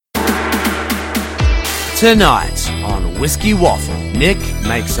Tonight on Whiskey Waffle, Nick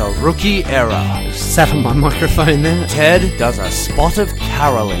makes a rookie error. Sat on my microphone there. Ted does a spot of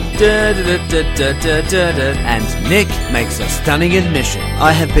caroling. And Nick makes a stunning admission.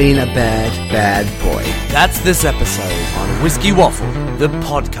 I have been a bad boy. That's this episode on Whiskey Waffle, the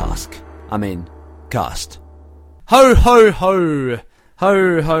podcast. Cast. Ho, ho, ho.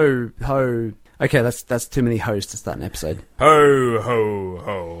 Ho, ho, ho. Okay, that's too many hoes to start an episode. Ho, ho,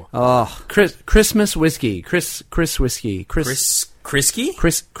 ho. Oh, Christmas whiskey. Chris whiskey. Crisky?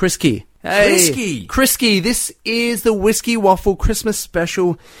 Crisky. Hey, Crisky. This is the Whiskey Waffle Christmas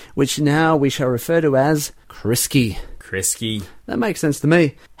special, which now we shall refer to as Crisky. Crisky. That makes sense to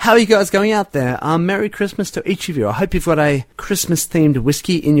me. How are you guys going out there? Merry Christmas to each of you. I hope you've got a Christmas-themed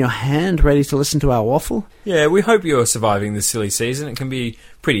whiskey in your hand, ready to listen to our waffle. Yeah, we hope you're surviving this silly season. It can be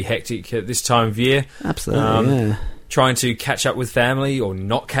pretty hectic at this time of year. Absolutely, yeah. Trying to catch up with family or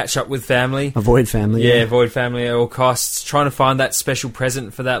not catch up with family. Avoid family. Yeah, avoid family at all costs. Trying to find that special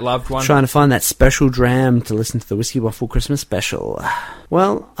present for that loved one. Trying to find that special dram to listen to the Whiskey Waffle Christmas special.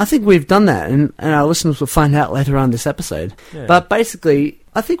 Well, I think we've done that, and our listeners will find out later on this episode. Yeah. But basically,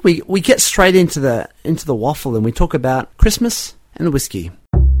 I think we get straight into the waffle, and we talk about Christmas and whiskey.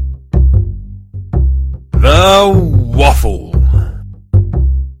 The Waffle.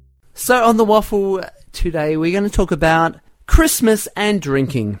 So on the waffle today, we're going to talk about Christmas and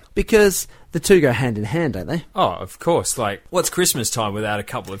drinking, because the two go hand in hand, don't they? Oh, of course. Like, what's Christmas time without a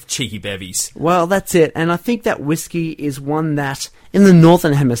couple of cheeky bevies? Well, that's it. And I think that whiskey is one that, in the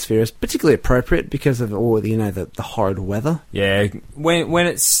Northern Hemisphere, is particularly appropriate because of all the horrid weather. Yeah, when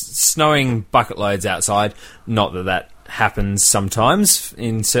it's snowing bucket loads outside, not that happens sometimes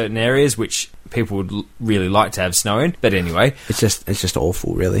in certain areas, which people would really like to have snow in. But anyway, it's just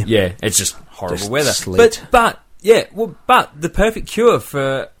awful, really. Yeah, it's just horrible just weather. Sleet. But the perfect cure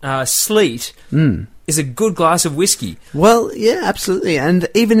for sleet is a good glass of whiskey. Well, yeah, absolutely. And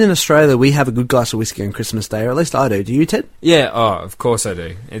even in Australia, we have a good glass of whiskey on Christmas Day, or at least I do. Do you, Ted? Yeah, of course I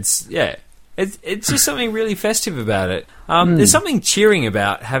do. It's just something really festive about it. There's something cheering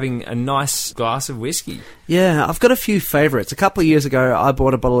about having a nice glass of whiskey. Yeah, I've got a few favourites. A couple of years ago, I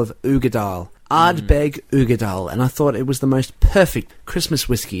bought a bottle of Uigeadail. Ardbeg Uigeadail, and I thought it was the most perfect Christmas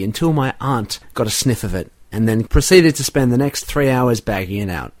whiskey until my aunt got a sniff of it and then proceeded to spend the next 3 hours bagging it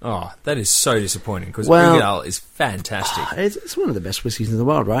out. Oh, that is so disappointing, because Uigeadail is fantastic. It's one of the best whiskies in the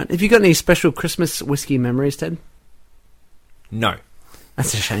world, right? Have you got any special Christmas whiskey memories, Ted? No.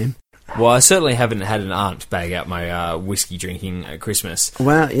 That's a shame. Well, I certainly haven't had an aunt bag out my whiskey drinking at Christmas.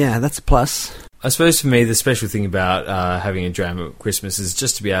 Well, yeah, that's a plus. I suppose for me, the special thing about having a dram at Christmas is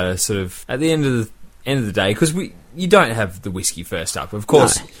just to be able to sort of, at the end of the day, because you don't have the whiskey first up, of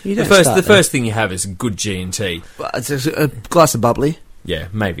course. No, you don't the first thing you have is good G&T. It's a glass of bubbly. Yeah,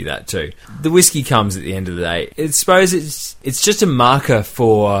 maybe that too. The whiskey comes at the end of the day. I suppose it's just a marker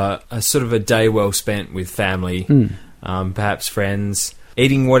for a sort of a day well spent with family, perhaps friends,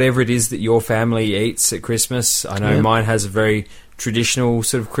 eating whatever it is that your family eats at Christmas. I know mine has a very traditional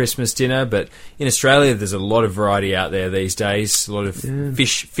sort of Christmas dinner, but in Australia there's a lot of variety out there these days. A lot of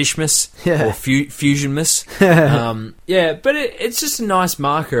fishmas or fusionmas. But it's just a nice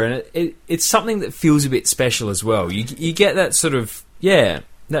marker, and it's something that feels a bit special as well. You get that sort of that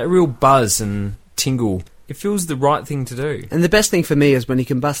real buzz and tingle. It feels the right thing to do. And the best thing for me is when you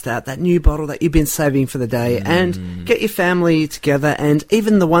can bust out that new bottle that you've been saving for the day and get your family together, and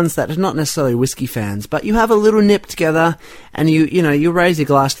even the ones that are not necessarily whiskey fans, but you have a little nip together and you raise your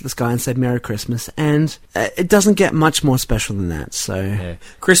glass to the sky and say Merry Christmas, and it doesn't get much more special than that. So yeah.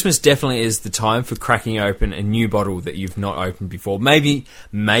 Christmas definitely is the time for cracking open a new bottle that you've not opened before. Maybe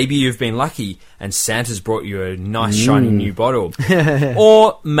you've been lucky and Santa's brought you a nice shiny new bottle.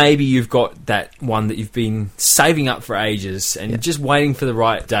 Or maybe you've got that one that you've been saving up for ages and just waiting for the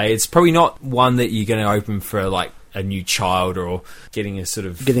right day. It's probably not one that you're going to open for like a new child or getting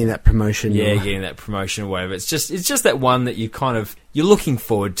that promotion. Yeah, getting that promotion or whatever. It's just that one that you're looking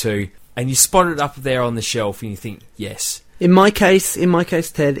forward to, and you spot it up there on the shelf and you think, yes. In my case,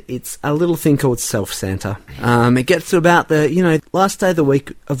 Ted, it's a little thing called Self Santa. It gets to about the last day of the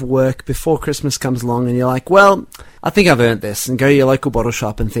week of work before Christmas comes along, and you're like, well, I think I've earned this, and go to your local bottle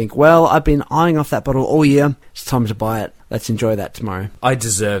shop and think, well, I've been eyeing off that bottle all year. It's time to buy it. Let's enjoy that tomorrow. I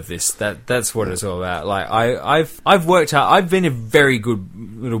deserve this. That's what it's all about. Like I've worked hard. I've been a very good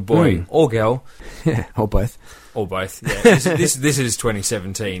little boy or girl. Yeah, or both. Or both. Yeah. This is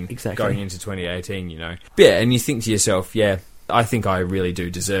 2017, exactly. Going into 2018. Yeah, and you think to yourself, yeah, I think I really do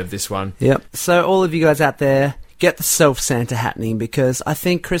deserve this one. Yep. So all of you guys out there, get the Self Santa happening, because I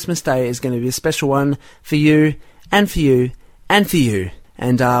think Christmas Day is going to be a special one for you and for you and for you.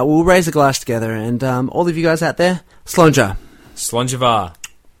 and we'll raise a glass together. And all of you guys out there, Slonja. Slonjavar.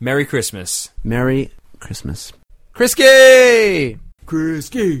 Merry Christmas. Merry Christmas. Krisky!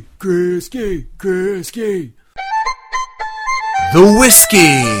 Krisky, Krisky, Krisky. The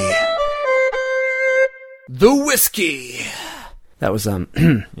whiskey. The whiskey. That was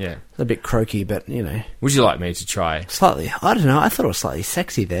Yeah. a bit croaky, but you know, Would you like me to try? slightly. I don't know. I thought it was slightly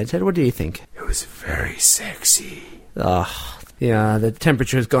sexy there, Ted. What do you think? It was very sexy. Yeah, the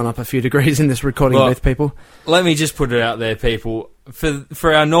temperature has gone up a few degrees in this recording Well, booth, people. Let me just put it out there, people.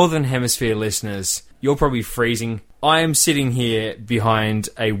 For our Northern Hemisphere listeners, you're probably freezing. I am sitting here behind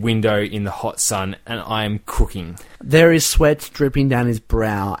a window in the hot sun, and I am cooking. There is sweat dripping down his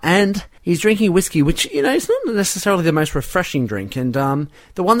brow, and he's drinking whiskey, which, you know, is not necessarily the most refreshing drink. And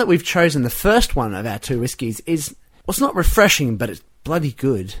the one that we've chosen, the first one of our two whiskies, is, well, it's not refreshing, but it's bloody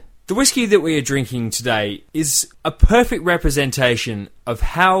good. The whiskey that we are drinking today is a perfect representation of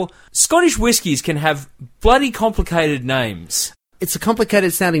how Scottish whiskies can have bloody complicated names. It's a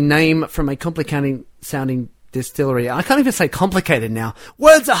complicated sounding name from a complicated sounding distillery. I can't even say complicated now.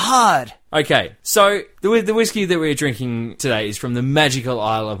 Words are hard. Okay, so the whiskey that we're drinking today is from the magical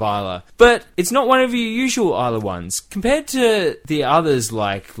Isle of Islay, but it's not one of your usual Islay ones. Compared to the others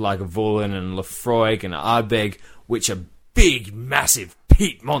like Lagavulin and Laphroaig and Ardbeg, which are big, massive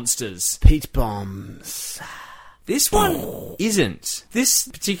peat monsters. Peat bombs. This one isn't. This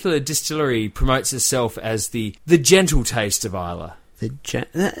particular distillery promotes itself as the gentle taste of Islay.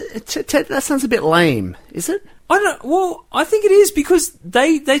 That sounds a bit lame, is it? I think it is because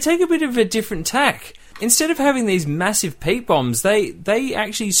they take a bit of a different tack. Instead of having these massive peat bombs, they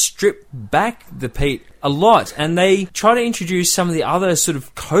actually strip back the peat a lot, and they try to introduce some of the other sort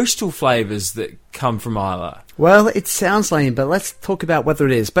of coastal flavours that come from Islay. Well, it sounds lame, but let's talk about whether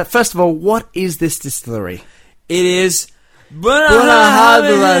it is. But first of all, what is this distillery? It is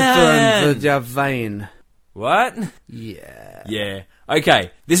Bunnahabhain. What? Yeah. Yeah.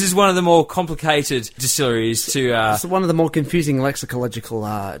 Okay. This is one of the more complicated distilleries to... It's one of the more confusing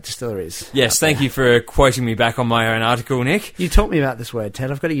lexicological distilleries. Yes, thank you for quoting me back on my own article, Nick. You taught me about this word,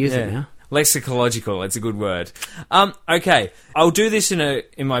 Ted. I've got to use it now. Lexicological, it's a good word. Okay, I'll do this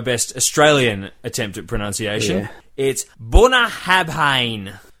in my best Australian attempt at pronunciation. Yeah. It's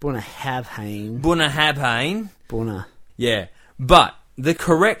Bunnahabhain. Bunnahabhain. Bunnahabhain. Bunna. Yeah, but the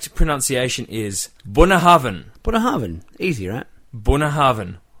correct pronunciation is Bunnahabhain. Bunnahabhain. Easy, right?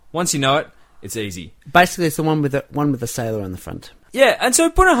 Bunnahabhain. Once you know it, it's easy. Basically, it's the one with the sailor on the front. Yeah, and so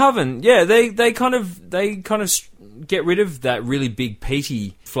Bunnahabhain, yeah, they kind of get rid of that really big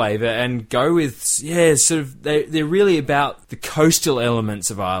peaty flavour and go with they're really about the coastal elements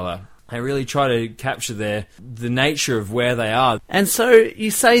of Islay. They really try to capture the nature of where they are. And so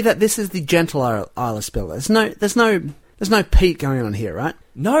you say that this is the gentle Islay spill. There's no peat going on here, right?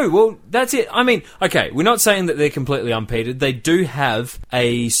 No, well, that's it. I mean, okay, we're not saying that they're completely unpeated. They do have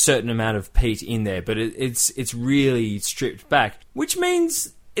a certain amount of peat in there, but it's really stripped back, which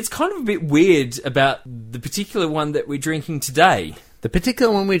means it's kind of a bit weird about the particular one that we're drinking today. The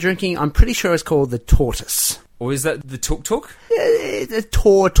particular one we're drinking, I'm pretty sure is called the Tortoise. Or is that the Tuk-Tuk? The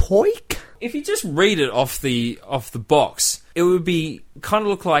Tortoik? If you just read it off the box, it would be kind of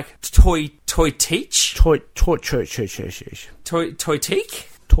look like Toy-Teach? Toy-Teak?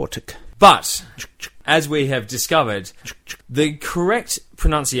 Tortic. But, as we have discovered, the correct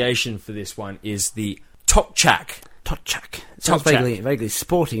pronunciation for this one is the Tokchak. Tokchak. It sounds vaguely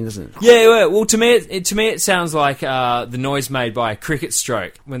sporting, doesn't it? Yeah, well, to me it sounds like the noise made by a cricket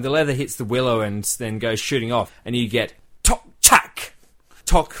stroke when the leather hits the willow and then goes shooting off, and you get Tok-Chak.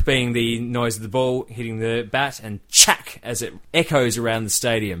 Tok being the noise of the ball hitting the bat, and chak as it echoes around the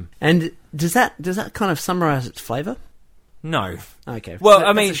stadium. And does that kind of summarise its flavour? No. Okay. Well,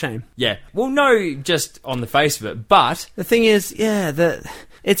 that's a shame. Yeah. Well, no, just on the face of it, but The thing is,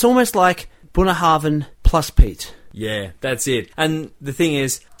 it's almost like Bunnahabhain plus peat. yeah, that's it. And the thing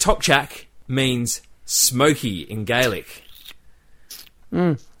is, Tokchak means smoky in Gaelic.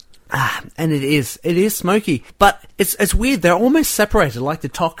 And it is smoky, but it's weird. They're almost separated, like the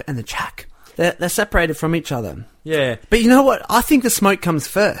tok and the chak. They're separated from each other. Yeah. But you know what? I think the smoke comes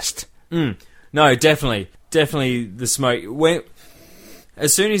first. No, definitely the smoke.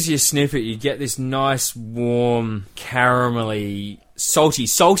 As soon as you sniff it, you get this nice, warm, caramelly, salty.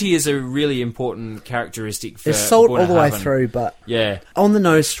 Salty is a really important characteristic for There's salt all the way Bunnahabhain. through, but Yeah. on the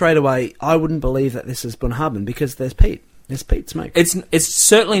nose straight away, I wouldn't believe that this is Bunnahabhain because there's peat. There's peat smoke. It's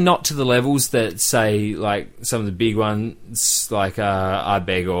certainly not to the levels that, say, like some of the big ones like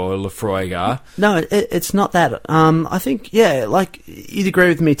Ardbeg or Laphroaig are. No, it's not that. I think, like, you'd agree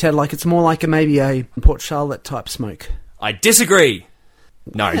with me, Ted, like it's more like maybe a Port Charlotte type smoke. I disagree.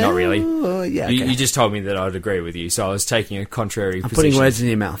 No, not really. Yeah, okay. You just told me that I'd agree with you, so I was taking a contrary I'm position. putting words in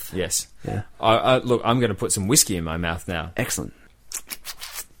your mouth. Yes. Yeah. Look, I'm going to put some whiskey in my mouth now. Excellent.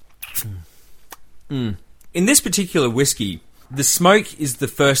 In this particular whiskey, the smoke is the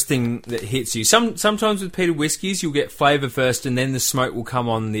first thing that hits you. Sometimes with peated whiskies, you'll get flavour first, and then the smoke will come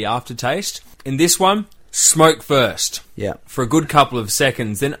on the aftertaste. In this one, smoke first. Yeah. For a good couple of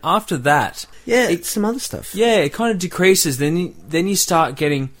seconds. Then after that... Yeah, it's some other stuff. Yeah, it kind of decreases. Then you start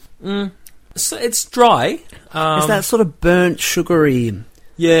getting... so it's dry. Is that sort of burnt, sugary...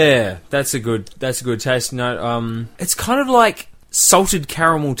 Yeah, that's a good taste note. It's kind of like salted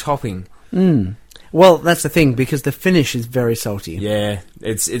caramel topping. Well, that's the thing, because the finish is very salty. Yeah,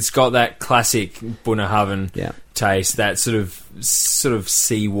 it's got that classic Bunnahabhain taste, that sort of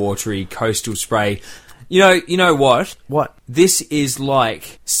seawatery coastal spray. You know what? What? This is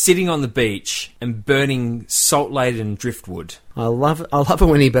like sitting on the beach and burning salt-laden driftwood. I love it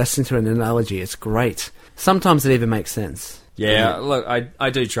when he bursts into an analogy. It's great. Sometimes it even makes sense. Yeah, look, I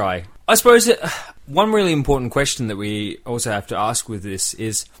do try. I suppose one really important question that we also have to ask with this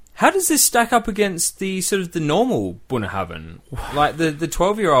is, how does this stack up against the sort of the normal Bunnahabhain? Like the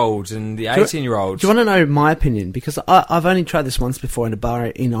 12-year-old and the 18-year-old? Do you want to know my opinion? Because I've only tried this once before in a bar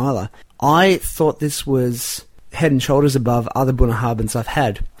in Isla. I thought this was head and shoulders above other Bunnahabhains I've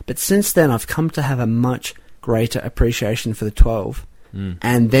had. But since then, I've come to have a much greater appreciation for the 12.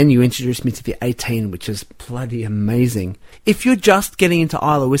 And then you introduced me to the 18, which is bloody amazing. If you're just getting into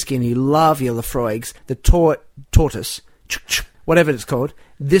Isla whiskey and you love your Laphroaigs, the tortoise, whatever it's called,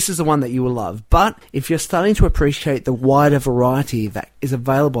 this is the one that you will love. But if you're starting to appreciate the wider variety that is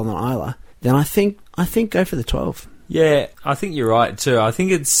available on Isla, then I think go for the 12. Yeah, I think you're right too. I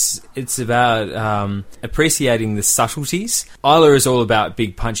think it's about appreciating the subtleties. Isla is all about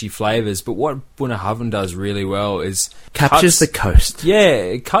big punchy flavours, but what Bunnahabhain does really well is captures the coast. Yeah,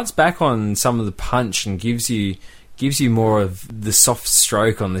 it cuts back on some of the punch and gives you more of the soft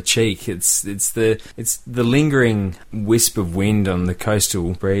stroke on the cheek. It's the lingering wisp of wind on the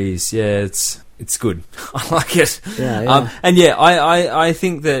coastal breeze. Yeah, it's good. I like it. Yeah. And yeah, I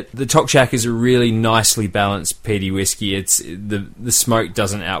think that the Tokchak is a really nicely balanced peaty whiskey. It's the smoke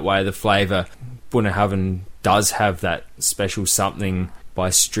doesn't outweigh the flavour. Bunnahabhain does have that special something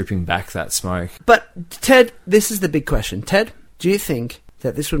by stripping back that smoke. But Ted, this is the big question. Ted, do you think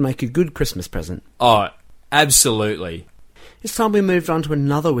that this would make a good Christmas present? Oh, absolutely. It's time we moved on to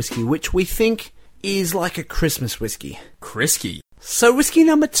another whiskey, which we think is like a Christmas whiskey. Crisky. So whiskey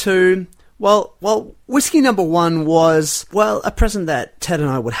number 2... Well, whiskey number 1 was, a present that Ted and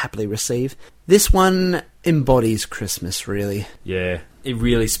I would happily receive. This one embodies Christmas, really. Yeah, it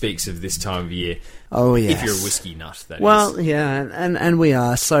really speaks of this time of year. Oh, yes. If you're a whiskey nut, that is. Well, yeah, and we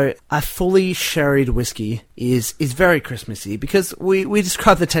are. So a fully sherried whiskey is very Christmassy, because we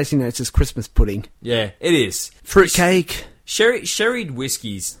describe the tasting notes as Christmas pudding. Yeah, it is. Fruitcake. Sherried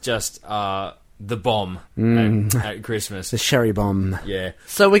whiskies just are the bomb at Christmas. The sherry bomb. Yeah.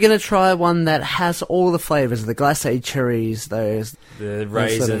 So we're going to try one that has all the flavours, the glacé cherries, the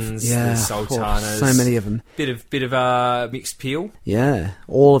raisins, the sultanas. So many of them. Bit of mixed peel. Yeah,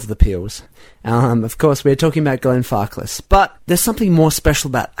 all of the peels. Of course, we're talking about Glenfarclas, but there's something more special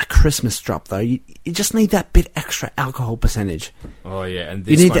about a Christmas drop, though. You just need that bit extra alcohol percentage. Oh, yeah, and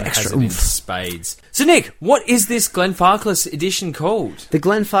this you need one the extra has it in spades. So, Nick, what is this Glenfarclas edition called? The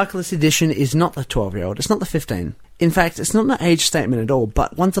Glenfarclas edition is not the 12-year-old. It's not the 15. In fact, it's not an age statement at all,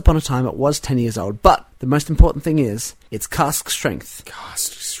 but once upon a time it was 10 years old. But the most important thing is, it's cask strength.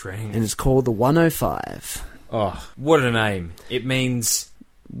 Cask strength. And it's called the 105. Oh, what a name. It means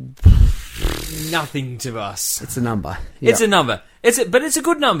nothing to us. It's a number. Yep. It's a number. But it's a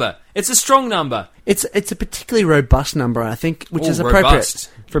good number. It's a strong number. It's a particularly robust number, I think, which is appropriate robust.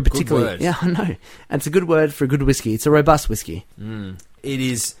 For a particularly. Good word. Yeah, I know. And it's a good word for a good whiskey. It's a robust whiskey. It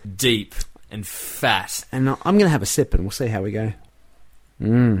is deep and fat. And I'm going to have a sip and we'll see how we go.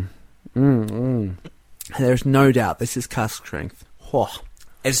 There's no doubt this is cask strength. Oh.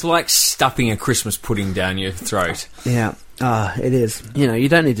 It's like stuffing a Christmas pudding down your throat. Yeah. It is. You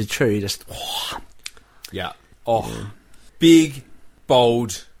don't need to chew, you just... Yeah. Big,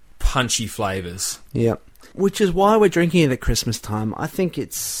 bold, punchy flavours. Yep. Which is why we're drinking it at Christmas time. I think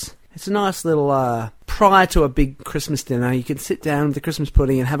it's a nice little... prior to a big Christmas dinner, you can sit down with the Christmas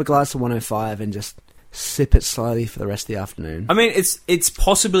pudding and have a glass of 105 and just sip it slowly for the rest of the afternoon. I mean, it's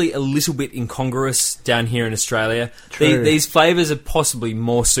possibly a little bit incongruous down here in Australia. True. These flavours are possibly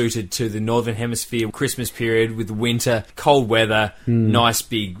more suited to the Northern Hemisphere Christmas period with winter, cold weather, nice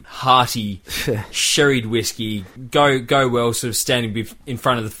big hearty sherried whiskey. Go well, sort of standing in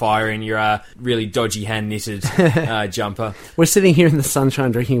front of the fire in your really dodgy hand knitted jumper. We're sitting here in the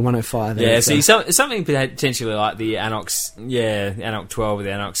sunshine drinking 105. Yeah, see, something potentially like the Anox, Anox 12 or the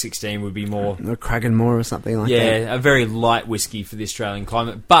Anox 16 would be more. Or Cragganmore or something like that. Yeah, a very light whiskey for the Australian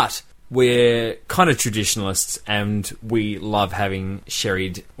climate. But we're kind of traditionalists and we love having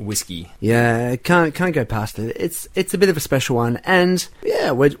sherried whiskey. Yeah, can't go past it. It's a bit of a special one. And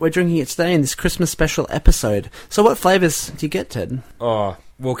yeah, we're drinking it today in this Christmas special episode. So what flavours do you get, Ted? Oh,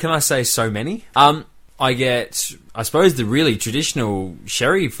 well, can I say so many? I get, I suppose, the really traditional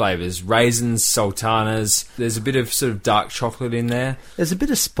sherry flavours. Raisins, sultanas. There's a bit of sort of dark chocolate in there. There's a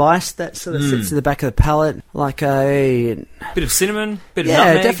bit of spice that sort of sits in the back of the palate, like a bit of cinnamon, bit of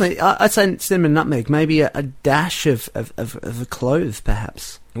nutmeg. Yeah, definitely. I'd say cinnamon, nutmeg. Maybe a dash of a clove,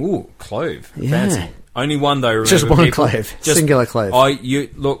 perhaps. Ooh, clove. Yeah. Fancy. Only one though. Remember, just one people. clove, singular clove.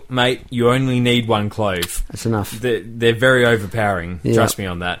 Look, mate. You only need one clove. That's enough. They're very overpowering. Yeah. Trust me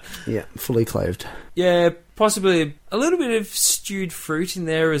on that. Yeah, fully cloved. Yeah, possibly a little bit of stewed fruit in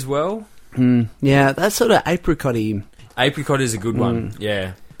there as well. Yeah, that's sort of apricot-y. Apricot is a good one.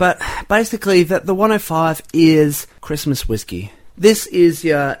 Yeah, but basically, the 105 is Christmas whiskey. This is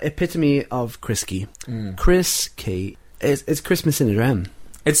your epitome of Chrisky. Chrisky. It's Christmas in a dram.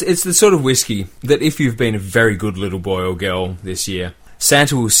 It's the sort of whiskey that if you've been a very good little boy or girl this year,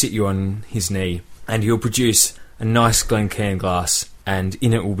 Santa will sit you on his knee and he'll produce a nice Glencairn glass and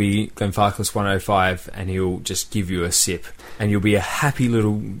in it will be Glenfarclas 105 and he'll just give you a sip and you'll be a happy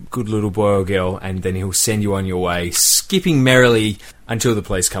good little boy or girl and then he'll send you on your way, skipping merrily until the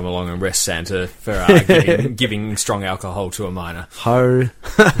police come along and arrest Santa for giving strong alcohol to a minor. Ho.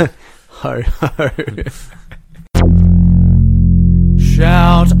 Ho, ho.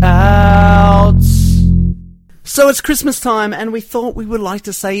 Shout outs. So it's Christmas time and we thought we would like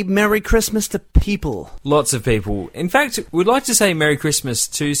to say Merry Christmas to people. Lots of people. In fact, we'd like to say Merry Christmas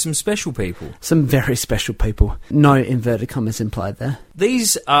to some special people. Some very special people. No inverted commas implied there.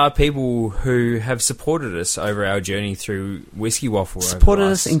 These are people who have supported us over our journey through Whiskey Waffle. Supported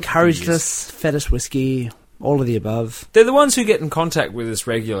us, encouraged us, fed us whiskey. All of the above. They're the ones who get in contact with us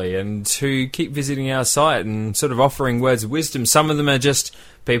regularly and who keep visiting our site and sort of offering words of wisdom. Some of them are just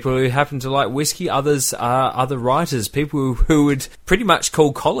people who happen to like whiskey. Others are other writers, people who would pretty much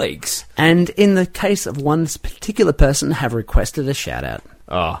call colleagues. And in the case of one particular person, have requested a shout-out.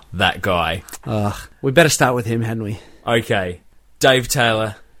 Oh, that guy. We better start with him, hadn't we? Okay. Dave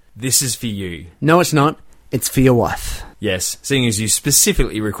Taylor, this is for you. No, it's not. It's for your wife. Yes, seeing as you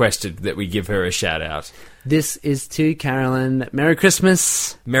specifically requested that we give her a shout-out. This is to Carolyn. Merry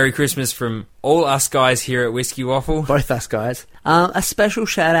Christmas. Merry Christmas from all us guys here at Whiskey Waffle. Both us guys. A special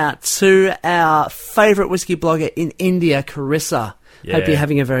shout out to our favourite whiskey blogger in India, Carissa. Yeah. Hope you're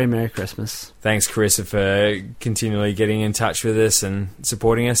having a very Merry Christmas. Thanks, Carissa, for continually getting in touch with us and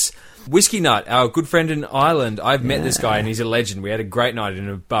supporting us. Whiskey Nut, our good friend in Ireland. I've met this guy and he's a legend. We had a great night in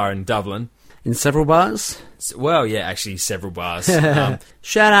a bar in Dublin. In several bars? Well, yeah, actually several bars.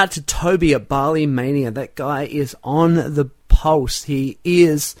 Shout out to Toby at Barley Mania. That guy is on the pulse. He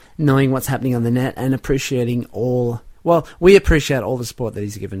is knowing what's happening on the net and appreciating all... Well, we appreciate all the support that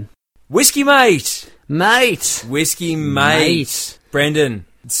he's given. Whiskey Mate! Mate! Whiskey Mate! Brendan,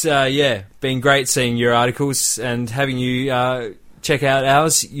 it's, been great seeing your articles and having you... check out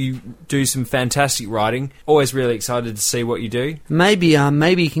ours. You do some fantastic writing. Always really excited to see what you do. Maybe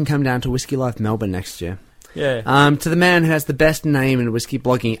you can come down to Whiskey Life Melbourne next year. Yeah. To the man who has the best name in whiskey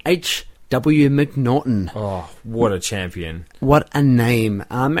blogging, H.W. McNaughton. Oh, what a champion. What a name.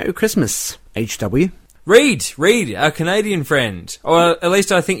 Merry Christmas, H.W. Reed, our Canadian friend. Or at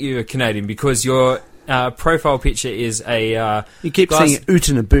least I think you're Canadian because your profile picture is a... you keep saying oot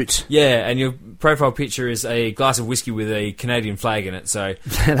in a boot. Yeah, and your profile picture is a glass of whiskey with a Canadian flag in it, so...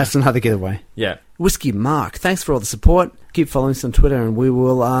 That's another giveaway. Yeah. Whiskey Mark, thanks for all the support. Keep following us on Twitter and we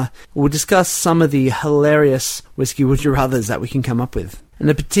will we'll discuss some of the hilarious whiskey would you rathers that we can come up with. And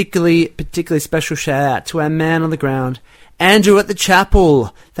a particularly special shout out to our man on the ground, Andrew at the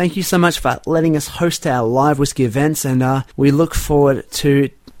Chapel. Thank you so much for letting us host our live whiskey events and we look forward to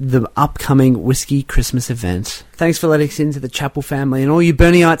the upcoming Whiskey Christmas event. Thanks for letting us into the Chapel family, and all you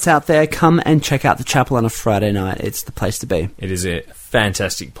Burnieites out there, come and check out the Chapel on a Friday night. It's the place to be. It is a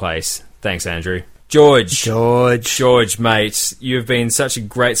fantastic place. Thanks, Andrew. George, mate, you've been such a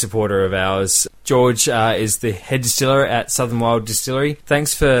great supporter of ours. George is the head distiller at Southern Wild Distillery.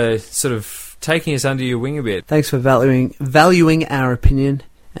 Thanks for sort of taking us under your wing a bit. Thanks for valuing our opinion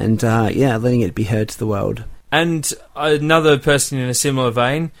and, letting it be heard to the world. And another person in a similar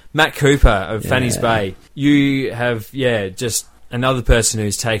vein, Matt Cooper of Fanny's Bay. You have, just another person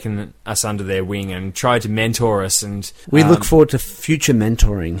who's taken us under their wing and tried to mentor us. And we look forward to future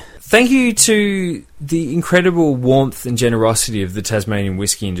mentoring. Thank you to the incredible warmth and generosity of the Tasmanian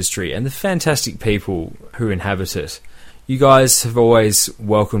whisky industry and the fantastic people who inhabit it. You guys have always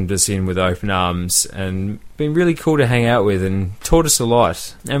welcomed us in with open arms and been really cool to hang out with and taught us a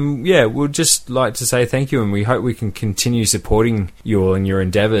lot. And we'd just like to say thank you, and we hope we can continue supporting you all in your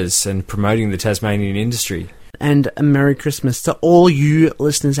endeavours and promoting the Tasmanian industry. And a Merry Christmas to all you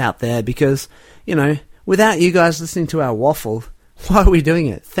listeners out there, because, without you guys listening to our waffle, why are we doing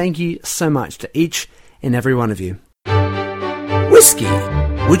it? Thank you so much to each and every one of you. Whiskey.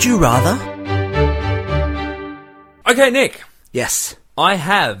 Would you rather? Okay, Nick. Yes. I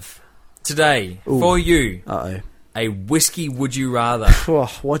have today for you a whiskey would you rather.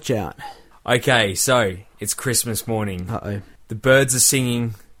 Oh, watch out. Okay, so it's Christmas morning. The birds are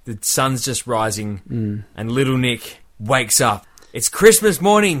singing, the sun's just rising, and little Nick wakes up. It's Christmas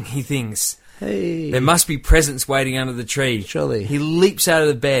morning, he thinks. Hey. There must be presents waiting under the tree. Surely. He leaps out of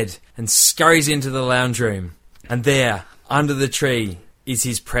the bed and scurries into the lounge room. And there, under the tree, is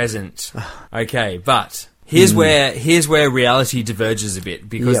his present. Okay, but here's where reality diverges a bit,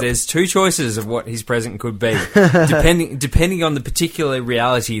 because there's two choices of what his present could be, depending on the particular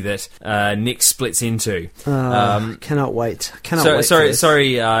reality that Nick splits into. Cannot wait. Wait.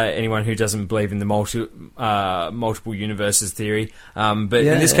 Sorry, anyone who doesn't believe in the multiple universes theory. But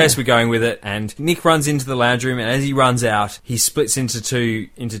in this case, we're going with it. And Nick runs into the lounge room, and as he runs out, he splits into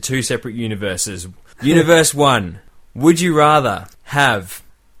two separate universes. Universe 1: would you rather have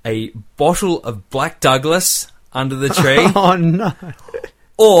a bottle of Black Douglas under the tree? Oh, no.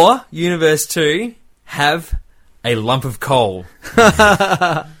 Or, Universe 2, have a lump of coal?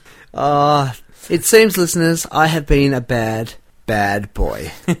 It seems, listeners, I have been a bad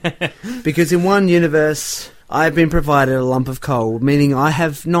boy. Because in one universe, I have been provided a lump of coal, meaning I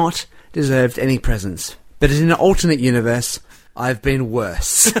have not deserved any presents. But in an alternate universe, I've been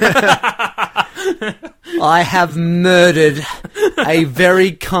worse. I have murdered a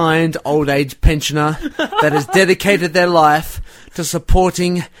very kind old age pensioner that has dedicated their life to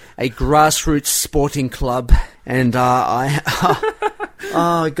supporting a grassroots sporting club, and I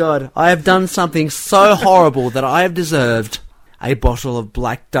have done something so horrible that I have deserved a bottle of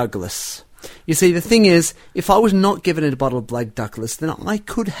Black Douglas. You see, the thing is, if I was not given a bottle of Black Douglas, then I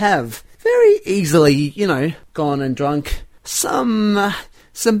could have very easily, gone and drunk some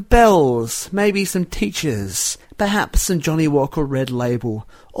bells, maybe some teachers, perhaps some Johnny Walker Red Label,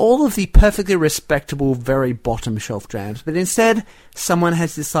 all of the perfectly respectable, very bottom shelf drams. But instead, someone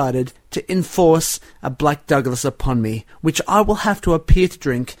has decided to enforce a Black Douglas upon me, which I will have to appear to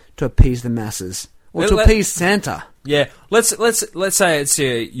drink to appease the masses, or to appease Santa. Yeah, let's say it's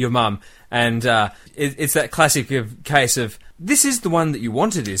your mum, and it's that classic case of, this is the one that you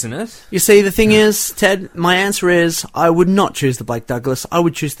wanted, isn't it? You see, the thing is, Ted, my answer is I would not choose the Black Douglas. I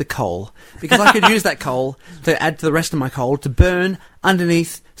would choose the coal. Because I could use that coal to add to the rest of my coal to burn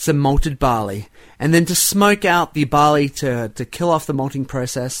underneath some malted barley. And then to smoke out the barley to kill off the malting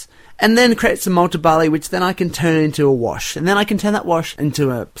process. And then create some malted barley, which then I can turn into a wash. And then I can turn that wash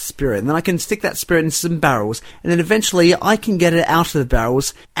into a spirit. And then I can stick that spirit into some barrels. And then eventually I can get it out of the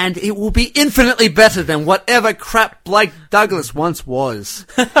barrels. And it will be infinitely better than whatever crap Black Douglas once was.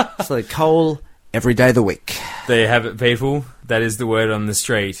 So coal every day of the week. There you have it, people. That is the word on the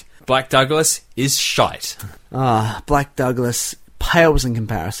street. Black Douglas is shite. Black Douglas pales in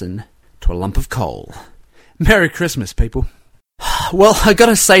comparison to a lump of coal. Merry Christmas, people. Well, I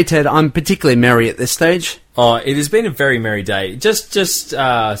gotta say, Ted, I'm particularly merry at this stage. Oh, it has been a very merry day. Just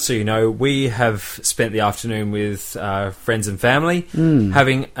so you know, we have spent the afternoon with friends and family,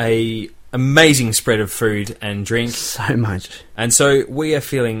 having a amazing spread of food and drink. So much. And so we are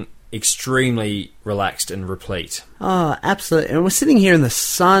feeling extremely relaxed and replete. Oh, absolutely. And we're sitting here in the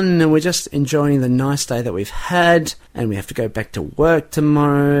sun, and we're just enjoying the nice day that we've had, and we have to go back to work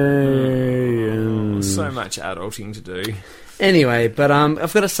tomorrow. So much adulting to do. Anyway, but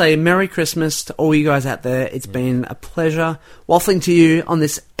I've got to say Merry Christmas to all you guys out there. It's been a pleasure waffling to you on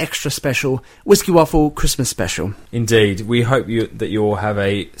this extra special Whiskey Waffle Christmas special. Indeed. We hope that you all have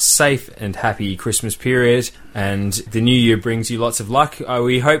a safe and happy Christmas period, and the new year brings you lots of luck.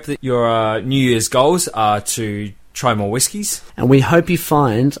 We hope that your New Year's goals are to try more whiskies. And we hope you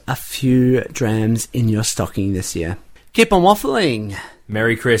find a few drams in your stocking this year. Keep on waffling.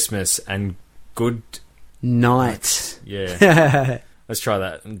 Merry Christmas and good night. Yeah. Let's try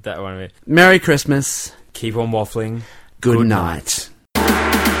that one. Merry Christmas. Keep on waffling. Good night.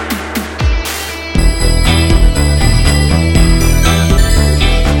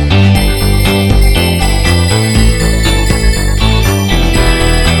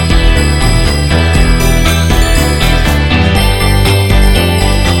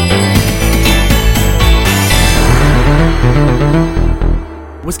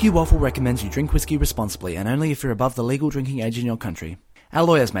 Whiskey Waffle recommends you drink whiskey responsibly and only if you're above the legal drinking age in your country. Our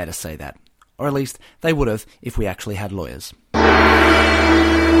lawyers made us say that. Or at least, they would have if we actually had lawyers. I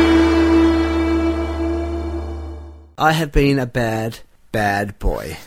have been a bad, bad boy.